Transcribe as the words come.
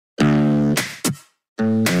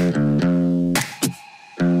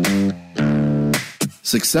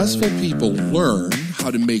Successful people learn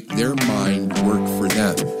how to make their mind work for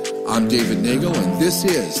them. I'm David Nagel, and this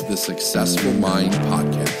is the Successful Mind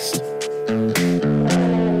Podcast.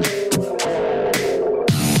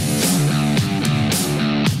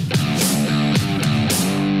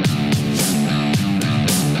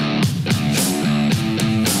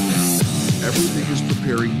 Everything is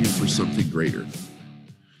preparing you for something greater.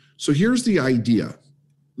 So here's the idea.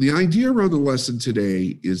 The idea around the lesson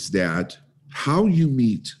today is that how you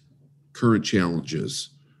meet current challenges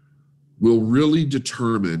will really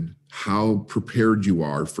determine how prepared you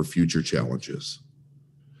are for future challenges.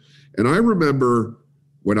 And I remember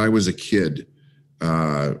when I was a kid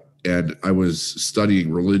and I was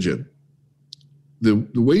studying religion, the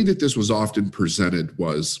way that this was often presented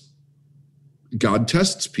was God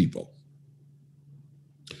tests people.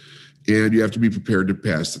 And you have to be prepared to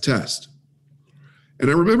pass the test. And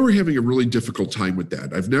I remember having a really difficult time with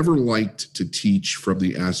that. I've never liked to teach from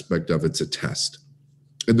the aspect of it's a test.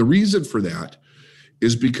 And the reason for that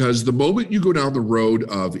is because the moment you go down the road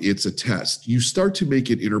of it's a test, you start to make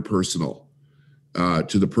it interpersonal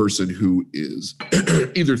to the person who is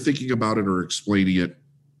either thinking about it or explaining it.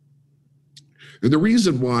 And the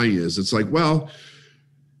reason why is it's like, well,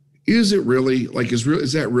 is it really, like, is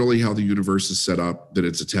that really how the universe is set up, that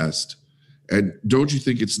it's a test? And don't you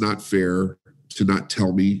think it's not fair to not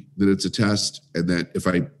tell me that it's a test, and that if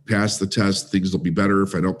I pass the test, things will be better.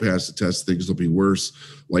 If I don't pass the test, things will be worse,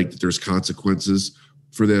 like there's consequences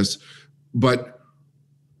for this. But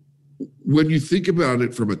when you think about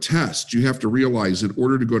it from a test, you have to realize in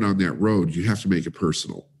order to go down that road, you have to make it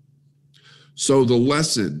personal. So the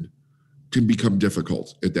lesson can become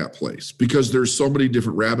difficult at that place because there's so many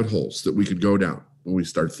different rabbit holes that we could go down when we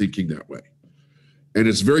start thinking that way. And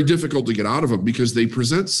it's very difficult to get out of them because they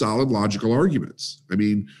present solid logical arguments. I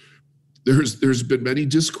mean, there's been many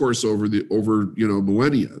discourse over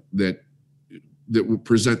millennia that will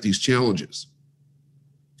present these challenges.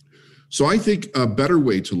 So I think a better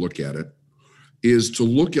way to look at it is to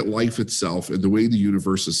look at life itself and the way the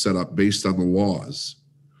universe is set up based on the laws,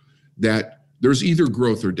 that there's either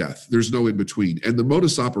growth or death. There's no in between. And the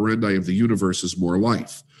modus operandi of the universe is more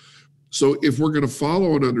life. So if we're going to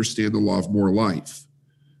follow and understand the law of more life,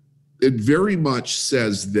 it very much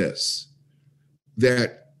says this,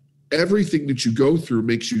 that everything that you go through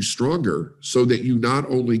makes you stronger so that you not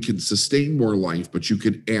only can sustain more life, but you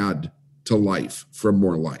can add to life from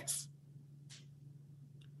more life.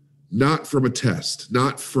 Not from a test,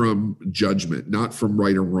 not from judgment, not from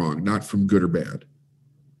right or wrong, not from good or bad.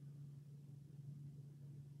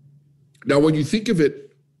 Now, when you think of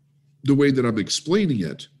it the way that I'm explaining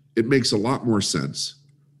it, it makes a lot more sense.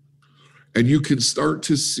 And you can start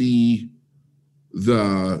to see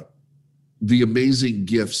the amazing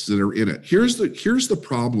gifts that are in it. Here's the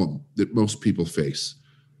problem that most people face.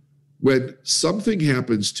 When something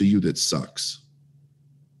happens to you that sucks,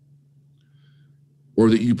 or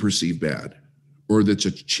that you perceive bad, or that's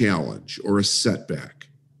a challenge, or a setback,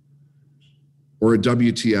 or a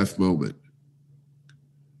WTF moment,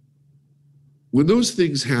 when those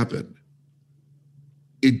things happen,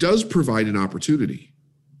 it does provide an opportunity.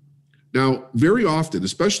 Now, very often,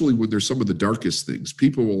 especially when there's some of the darkest things,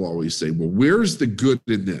 people will always say, well, where's the good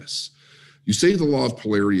in this? You say the law of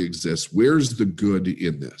polarity exists. Where's the good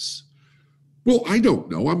in this? Well, I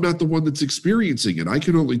don't know. I'm not the one that's experiencing it. I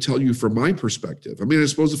can only tell you from my perspective. I mean, I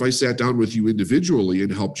suppose if I sat down with you individually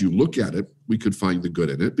and helped you look at it, we could find the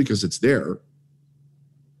good in it because it's there.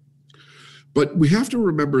 But we have to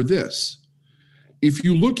remember this. If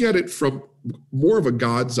you look at it from more of a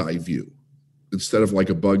God's eye view, instead of like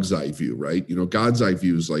a bug's eye view, right? You know, God's eye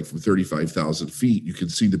view is like from 35,000 feet, you can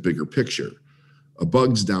see the bigger picture. A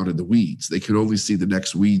bug's down in the weeds. They can only see the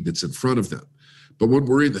next weed that's in front of them. But when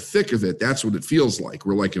we're in the thick of it, that's what it feels like.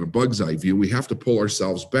 We're like in a bug's eye view. We have to pull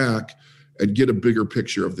ourselves back and get a bigger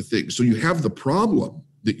picture of the thing. So you have the problem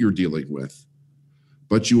that you're dealing with,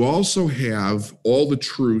 but you also have all the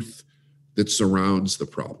truth that surrounds the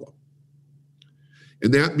problem.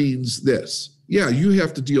 And that means this. Yeah, you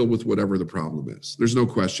have to deal with whatever the problem is. There's no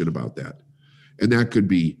question about that. And that could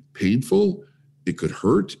be painful. It could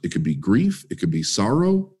hurt. It could be grief. It could be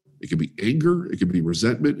sorrow. It could be anger. It could be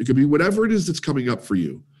resentment. It could be whatever it is that's coming up for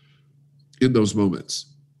you in those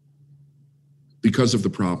moments because of the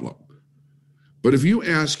problem. But if you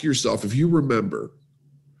ask yourself, if you remember,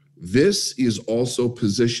 this is also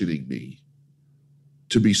positioning me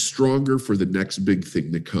to be stronger for the next big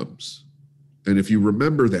thing that comes. And if you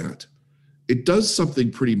remember that, it does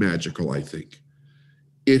something pretty magical, I think.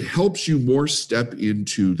 It helps you more step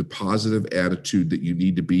into the positive attitude that you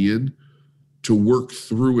need to be in to work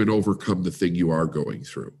through and overcome the thing you are going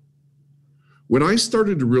through. When I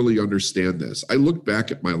started to really understand this, I looked back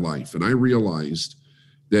at my life and I realized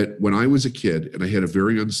that when I was a kid and I had a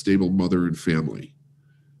very unstable mother and family,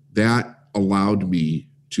 that allowed me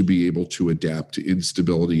to be able to adapt to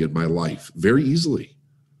instability in my life very easily.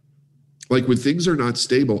 Like when things are not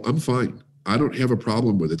stable, I'm fine. I don't have a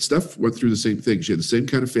problem with it. Steph went through the same thing. She had the same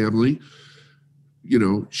kind of family. You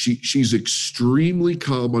know, she's extremely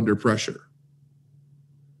calm under pressure.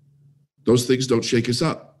 Those things don't shake us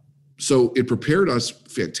up. So it prepared us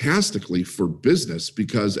fantastically for business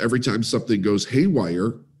because every time something goes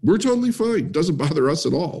haywire, we're totally fine. It doesn't bother us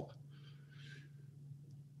at all.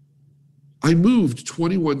 I moved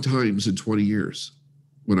 21 times in 20 years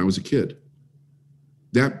when I was a kid.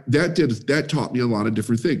 That taught me a lot of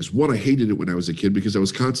different things. One, I hated it when I was a kid because I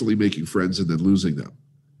was constantly making friends and then losing them.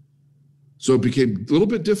 So it became a little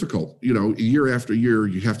bit difficult. You know, year after year,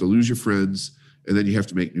 you have to lose your friends and then you have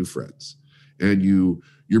to make new friends. And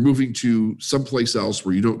you're moving to someplace else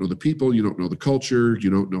where you don't know the people, you don't know the culture, you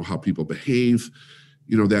don't know how people behave,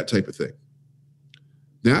 you know, that type of thing.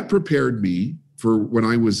 That prepared me for when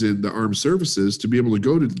I was in the armed services to be able to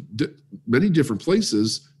go to many different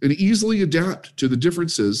places and easily adapt to the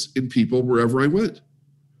differences in people wherever I went.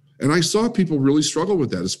 And I saw people really struggle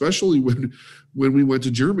with that, especially when we went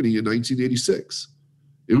to Germany in 1986.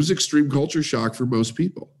 It was extreme culture shock for most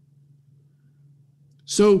people.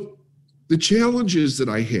 So the challenges that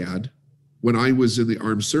I had when I was in the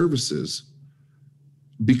armed services,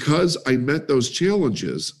 because I met those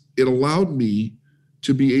challenges, it allowed me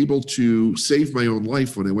to be able to save my own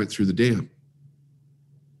life when I went through the dam.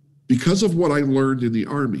 Because of what I learned in the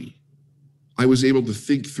Army, I was able to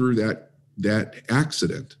think through that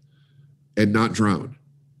accident and not drown.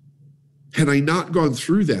 Had I not gone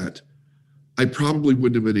through that, I probably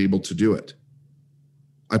wouldn't have been able to do it.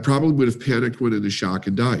 I probably would have panicked, went into shock,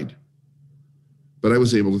 and died. But I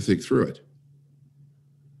was able to think through it.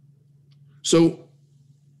 So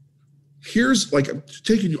here's like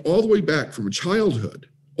taking you all the way back from a childhood.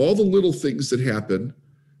 All the little things that happen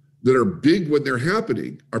that are big when they're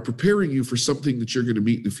happening are preparing you for something that you're going to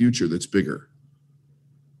meet in the future that's bigger.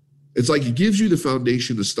 It's like it gives you the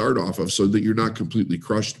foundation to start off of so that you're not completely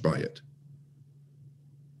crushed by it.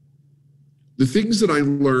 The things that I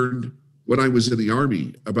learned when I was in the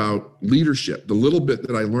Army about leadership, the little bit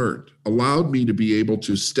that I learned, allowed me to be able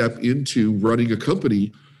to step into running a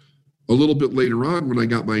company a little bit later on when I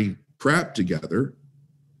got my crap together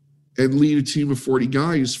and lead a team of 40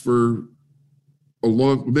 guys for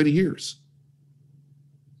many years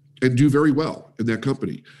and do very well in that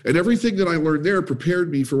company. And everything that I learned there prepared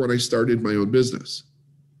me for when I started my own business.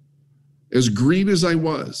 As green as I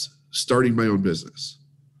was starting my own business.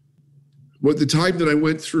 What the time that I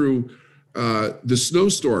went through the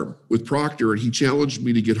snowstorm with Proctor, and he challenged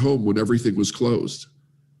me to get home when everything was closed,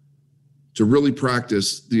 to really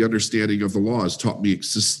practice the understanding of the laws, taught me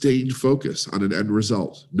sustained focus on an end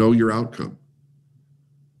result, know your outcome.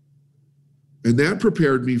 And that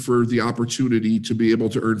prepared me for the opportunity to be able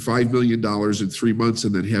to earn $5 million in 3 months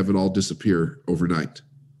and then have it all disappear overnight.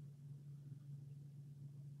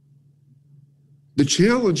 The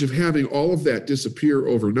challenge of having all of that disappear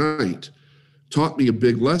overnight taught me a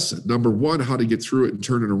big lesson. Number one, how to get through it and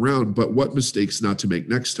turn it around, but what mistakes not to make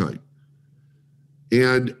next time.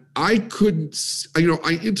 And I couldn't,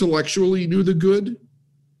 I intellectually knew the good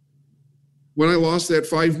when I lost that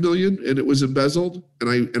 $5 million and it was embezzled, and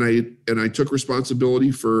I took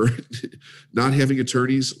responsibility for not having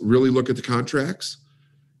attorneys really look at the contracts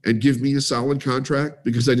and give me a solid contract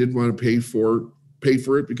because I didn't want to pay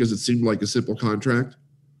for it because it seemed like a simple contract.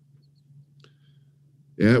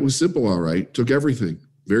 Yeah, it was simple, all right. Took everything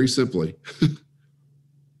very simply.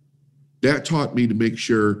 That taught me to make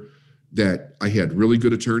sure that I had really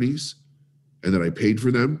good attorneys and that I paid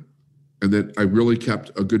for them and that I really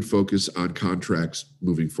kept a good focus on contracts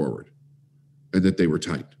moving forward and that they were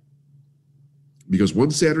tight. Because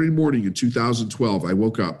one Saturday morning in 2012, I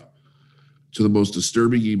woke up to the most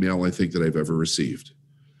disturbing email I think that I've ever received.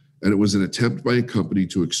 And it was an attempt by a company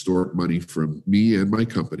to extort money from me and my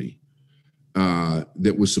company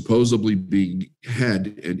that was supposedly being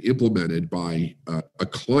had and implemented by a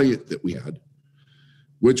client that we had,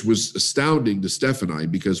 which was astounding to Steph and I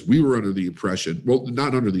because we were under the impression, well,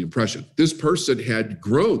 not under the impression, this person had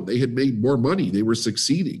grown. They had made more money. They were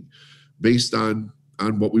succeeding based on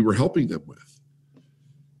what we were helping them with.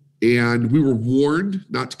 And we were warned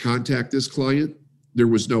not to contact this client. There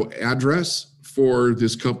was no address for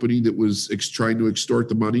this company that was trying to extort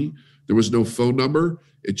the money. There was no phone number.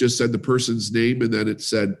 It just said the person's name and then it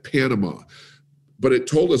said Panama. But it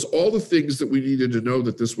told us all the things that we needed to know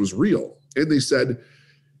that this was real. And they said,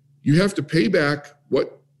 you have to pay back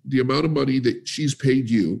what the amount of money that she's paid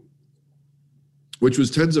you, which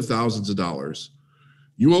was tens of thousands of dollars.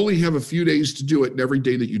 You only have a few days to do it, and every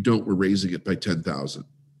day that you don't, we're raising it by 10,000.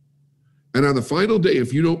 And on the final day,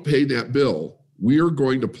 if you don't pay that bill, we are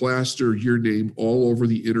going to plaster your name all over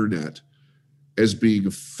the internet as being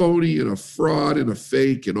a phony and a fraud and a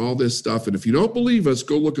fake and all this stuff. And if you don't believe us,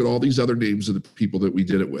 go look at all these other names of the people that we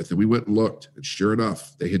did it with. And we went and looked, and sure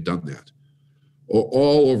enough, they had done that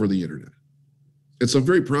all over the internet. And some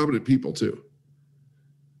very prominent people too.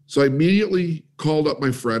 So I immediately called up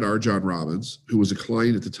my friend, R. John Robbins, who was a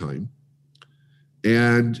client at the time,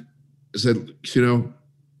 and said,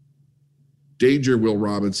 danger, Will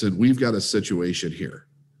Robinson, we've got a situation here.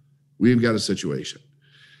 We've got a situation.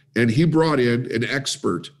 And he brought in an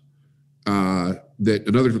expert,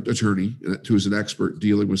 another attorney who's an expert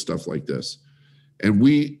dealing with stuff like this. And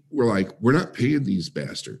we were like, we're not paying these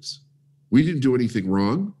bastards. We didn't do anything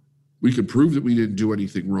wrong. We could prove that we didn't do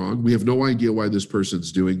anything wrong. We have no idea why this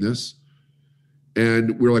person's doing this.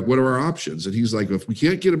 And we're like, what are our options? And he's like, if we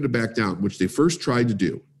can't get them to back down, which they first tried to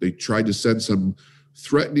do, they tried to send some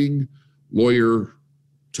threatening lawyer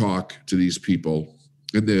talk to these people.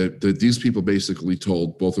 And these people basically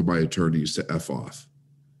told both of my attorneys to F off.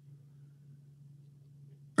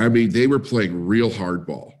 I mean, they were playing real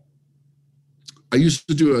hardball. I used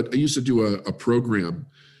to do a program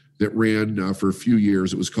that ran for a few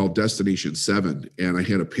years. It was called Destination 7. And I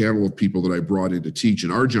had a panel of people that I brought in to teach.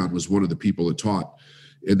 And Arjan was one of the people that taught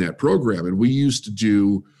in that program. And we used to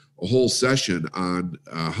do a whole session on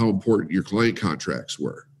how important your client contracts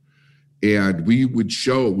were. And we would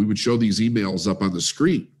show these emails up on the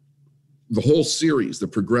screen, the whole series, the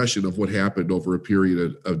progression of what happened over a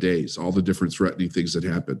period of days, all the different threatening things that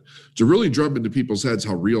happened, to really drum into people's heads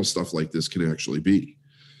how real stuff like this can actually be.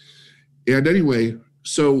 And anyway,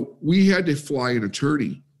 so we had to fly an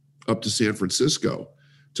attorney up to San Francisco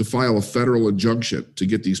to file a federal injunction to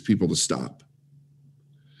get these people to stop.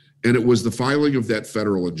 And it was the filing of that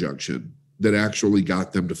federal injunction that actually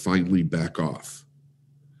got them to finally back off.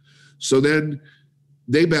 So then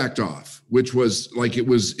they backed off, which was like, it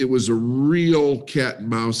was a real cat and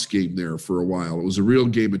mouse game there for a while. It was a real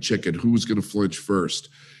game of chicken. Who was going to flinch first?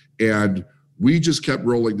 And we just kept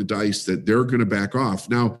rolling the dice that they're going to back off.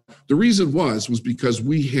 Now, the reason was because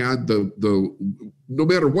we had the no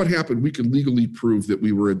matter what happened, we could legally prove that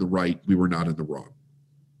we were in the right, we were not in the wrong.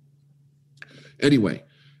 Anyway,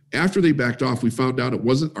 after they backed off, we found out it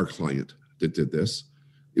wasn't our client that did this.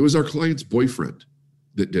 It was our client's boyfriend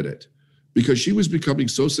that did it, because she was becoming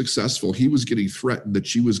so successful. He was getting threatened that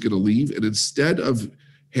she was going to leave. And instead of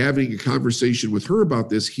having a conversation with her about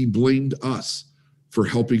this, he blamed us for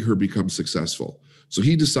helping her become successful. So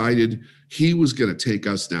he decided he was going to take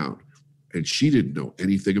us down. And she didn't know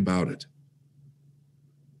anything about it.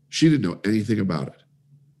 She didn't know anything about it.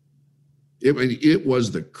 It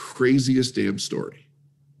was the craziest damn story.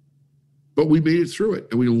 But we made it through it,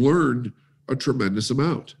 and we learned a tremendous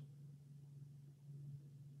amount.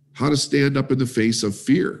 How to stand up in the face of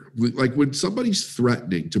fear. Like when somebody's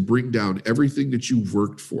threatening to bring down everything that you've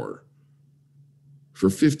worked for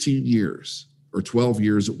 15 years, or 12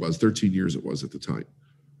 years it was, 13 years it was at the time.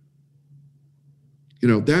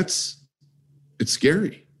 It's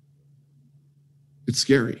scary. It's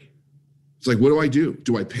scary. It's like, what do I do?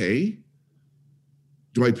 Do I pay?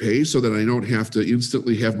 Do I pay so that I don't have to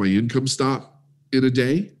instantly have my income stop in a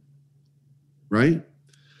day? Right?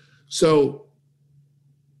 So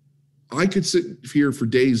I could sit here for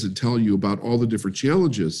days and tell you about all the different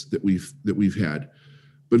challenges that we've had.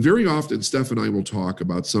 But very often, Steph and I will talk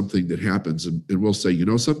about something that happens, and we'll say, you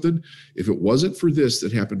know something? If it wasn't for this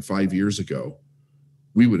that happened 5 years ago,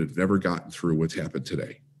 we would have never gotten through what's happened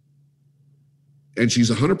today. And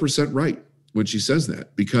she's 100% right when she says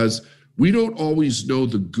that, because we don't always know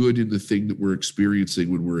the good in the thing that we're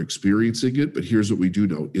experiencing when we're experiencing it. But here's what we do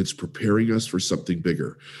know. It's preparing us for something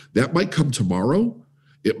bigger. That might come tomorrow.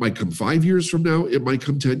 It might come 5 years from now. It might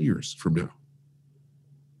come 10 years from now.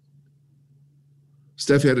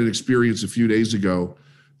 Steph had an experience a few days ago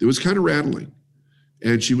that was kind of rattling.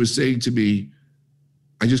 And she was saying to me,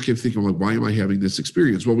 I just kept thinking, like, why am I having this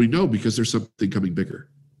experience? Well, we know because there's something coming bigger.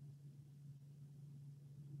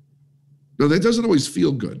 Now, that doesn't always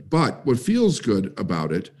feel good, but what feels good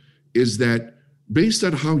about it is that based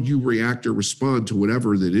on how you react or respond to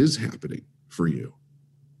whatever that is happening for you,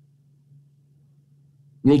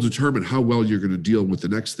 will determine how well you're going to deal with the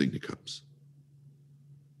next thing that comes.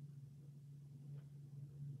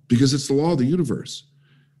 Because it's the law of the universe.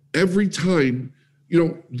 Every time,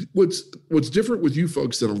 what's different with you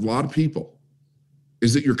folks than a lot of people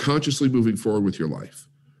is that you're consciously moving forward with your life.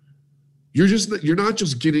 You're not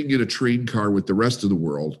just getting in a train car with the rest of the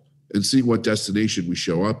world and seeing what destination we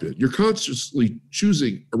show up in. You're consciously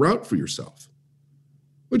choosing a route for yourself,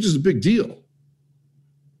 which is a big deal.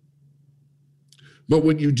 But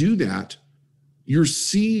when you do that, you're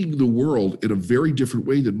seeing the world in a very different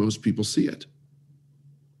way than most people see it.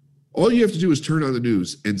 All you have to do is turn on the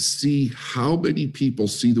news and see how many people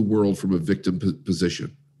see the world from a victim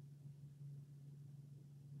position.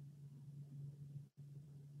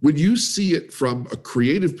 When you see it from a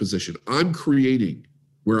creative position, I'm creating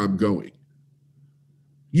where I'm going,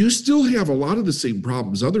 you still have a lot of the same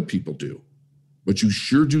problems other people do, but you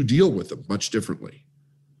sure do deal with them much differently.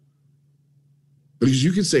 Because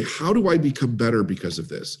you can say, how do I become better because of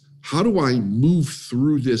this? How do I move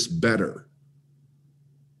through this better?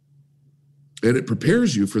 And it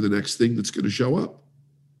prepares you for the next thing that's going to show up.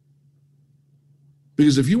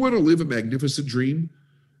 Because if you want to live a magnificent dream,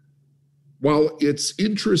 while it's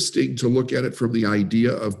interesting to look at it from the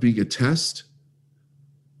idea of being a test,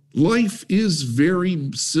 life is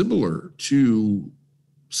very similar to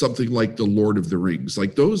something like the Lord of the Rings.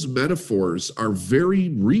 Like, those metaphors are very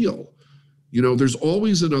real. You know, there's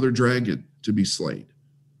always another dragon to be slain.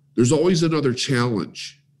 There's always another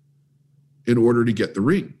challenge in order to get the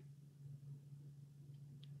ring.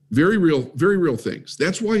 Very real things.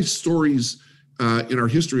 That's why stories in our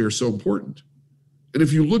history are so important. And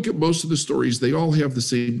if you look at most of the stories, they all have the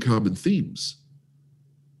same common themes.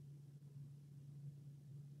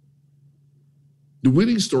 The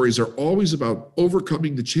winning stories are always about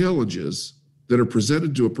overcoming the challenges that are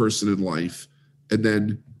presented to a person in life and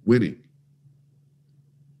then winning.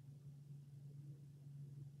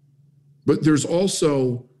 But there's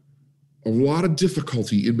also a lot of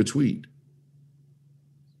difficulty in between.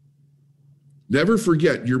 Never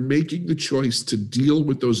forget, you're making the choice to deal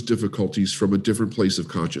with those difficulties from a different place of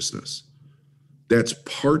consciousness. That's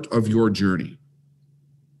part of your journey.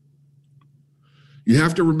 You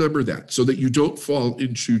have to remember that so that you don't fall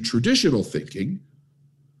into traditional thinking,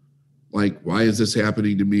 like, why is this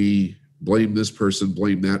happening to me? Blame this person,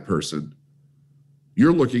 blame that person.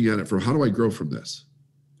 You're looking at it from, how do I grow from this?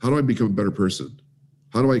 How do I become a better person?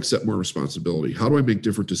 How do I accept more responsibility? How do I make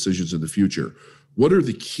different decisions in the future? What are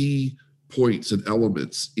the key points and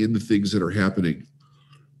elements in the things that are happening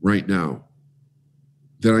right now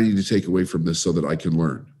that I need to take away from this so that I can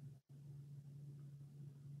learn?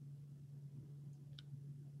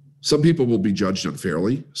 Some people will be judged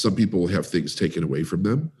unfairly. Some people will have things taken away from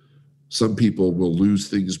them. Some people will lose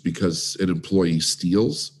things because an employee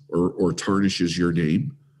steals or tarnishes your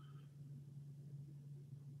name.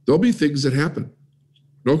 There'll be things that happen.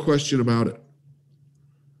 No question about it.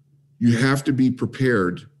 You have to be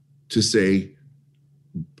prepared to say,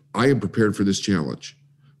 I am prepared for this challenge.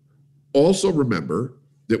 Also remember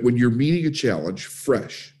that when you're meeting a challenge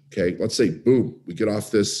fresh, okay, let's say, boom, we get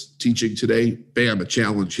off this teaching today, bam, a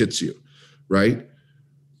challenge hits you, right?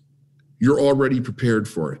 You're already prepared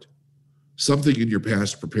for it. Something in your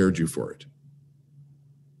past prepared you for it.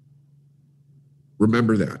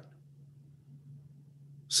 Remember that.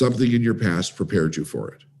 Something in your past prepared you for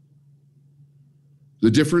it. The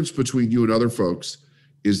difference between you and other folks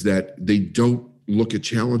is that they don't look at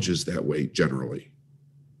challenges that way generally.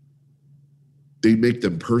 They make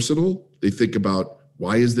them personal. They think about,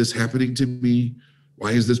 why is this happening to me?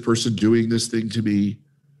 Why is this person doing this thing to me?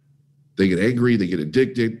 They get angry, they get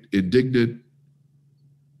indignant,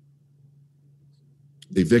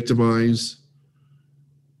 they victimize.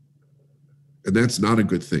 And that's not a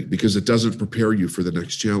good thing because it doesn't prepare you for the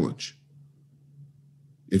next challenge.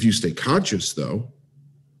 If you stay conscious, though,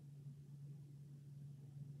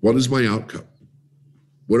 what is my outcome?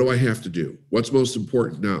 What do I have to do? What's most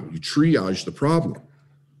important now? You triage the problem.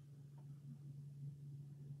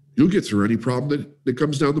 You'll get through any problem that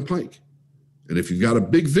comes down the pike. And if you've got a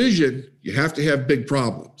big vision, you have to have big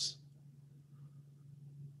problems.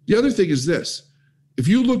 The other thing is this. If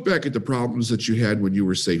you look back at the problems that you had when you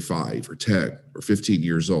were, say, 5 or 10 or 15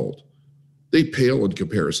 years old, they pale in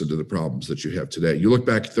comparison to the problems that you have today. You look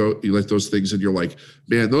back, you let those things and you're like,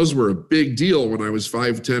 man, those were a big deal when I was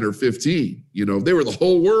 5, 10, or 15. You know, they were the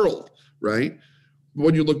whole world, right? But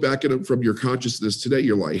when you look back at them from your consciousness today,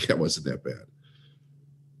 you're like, that wasn't that bad.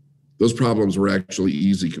 Those problems were actually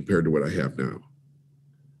easy compared to what I have now.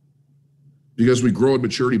 Because we grow in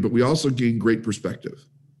maturity, but we also gain great perspective.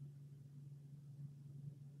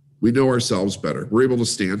 We know ourselves better. We're able to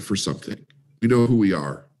stand for something. We know who we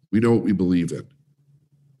are. We know what we believe in.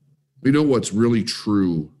 We know what's really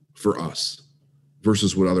true for us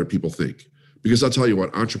versus what other people think. Because I'll tell you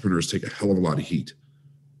what, entrepreneurs take a hell of a lot of heat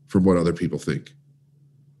from what other people think.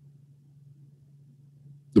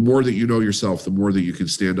 The more that you know yourself, the more that you can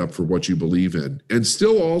stand up for what you believe in and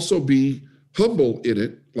still also be humble in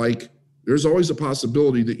it. Like, there's always a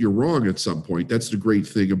possibility that you're wrong at some point. That's the great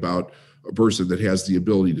thing about a person that has the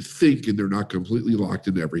ability to think and they're not completely locked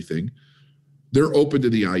into everything. They're open to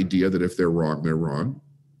the idea that if they're wrong,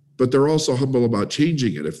 but they're also humble about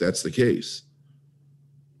changing it if that's the case.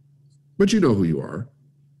 But you know who you are.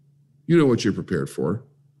 You know what you're prepared for,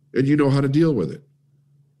 and you know how to deal with it.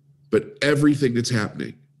 But everything that's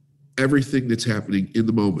happening in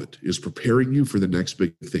the moment is preparing you for the next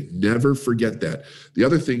big thing. Never forget that. The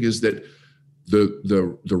other thing is that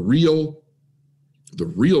the real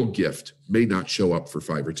gift may not show up for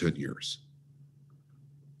 5 or 10 years.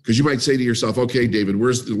 Because you might say to yourself, okay, David,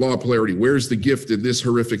 where's the law of polarity? Where's the gift in this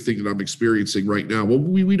horrific thing that I'm experiencing right now? Well,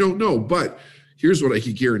 we don't know, but here's what I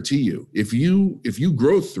can guarantee you. If you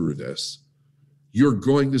grow through this, you're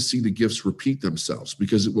going to see the gifts repeat themselves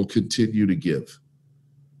because it will continue to give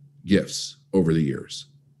gifts over the years.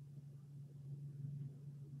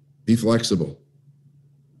 Be flexible.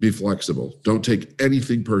 Be flexible. Don't take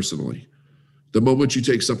anything personally. The moment you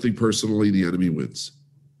take something personally, the enemy wins.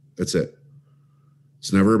 That's it.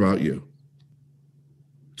 It's never about you.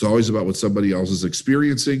 It's always about what somebody else is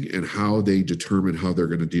experiencing and how they determine how they're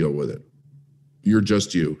going to deal with it. You're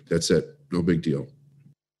just you. That's it. No big deal.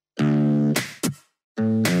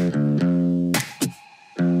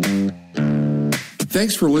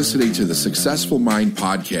 Thanks for listening to the Successful Mind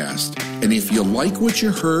podcast. And if you like what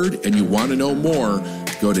you heard and you want to know more,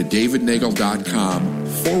 go to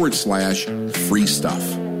davidnagel.com/free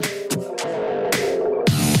stuff.